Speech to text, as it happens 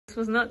This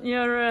was not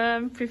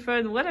your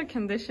preferred weather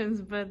conditions,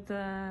 but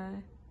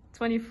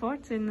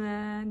 24th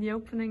in the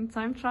opening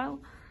time trial.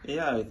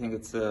 Yeah, I think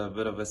it's a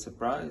bit of a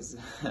surprise.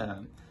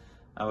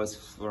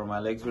 My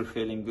legs were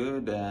feeling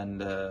good,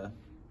 and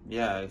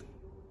yeah, I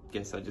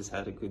guess I just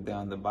had a good day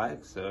on the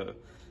bike. So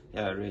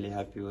yeah, really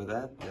happy with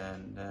that,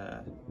 and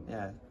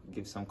yeah,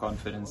 gives some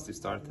confidence to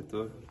start the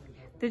tour.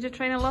 Did you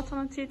train a lot on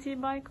a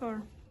TT bike,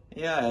 or?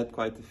 Yeah, I had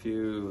quite a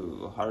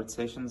few hard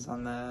sessions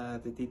on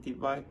the TT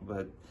bike,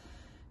 but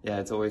yeah,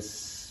 it's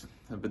always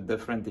a bit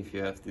different if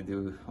you have to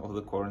do all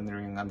the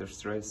cornering under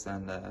stress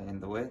and in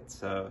the wet.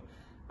 So,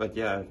 but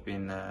yeah, I've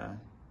been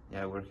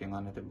working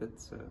on it a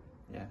bit. So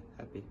yeah,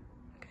 happy.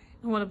 Okay.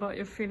 And what about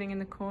your feeling in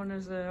the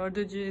corners, or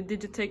did you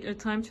take your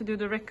time to do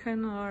the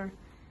recon, or?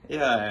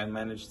 Yeah, I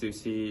managed to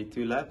see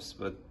 2 laps,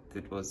 but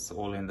it was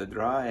all in the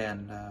dry,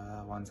 and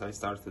once I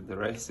started the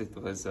race, it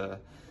was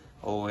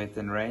all wet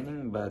and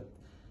raining. But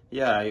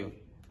yeah,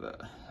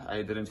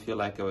 I didn't feel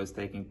like I was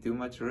taking too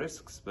much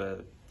risks,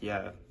 but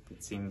yeah,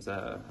 it seems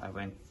I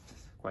went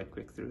quite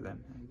quick through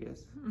them, I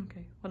guess.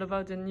 Okay. What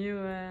about the new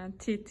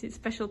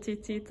special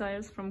TT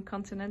tires from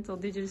Continental?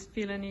 Did you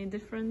feel any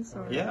difference?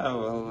 Or? Yeah,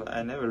 well,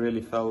 I never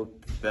really felt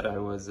that I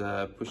was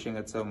pushing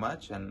it so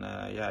much, and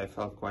yeah, I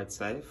felt quite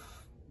safe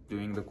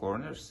doing the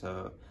corners.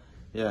 So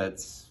yeah,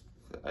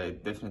 I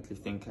definitely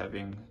think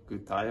having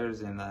good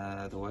tires in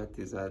the wet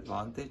is an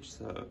advantage.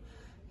 So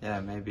yeah,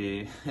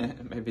 maybe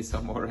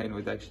some more rain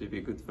would actually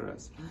be good for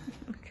us.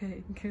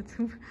 Okay, good.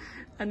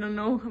 I don't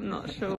know, I'm not sure.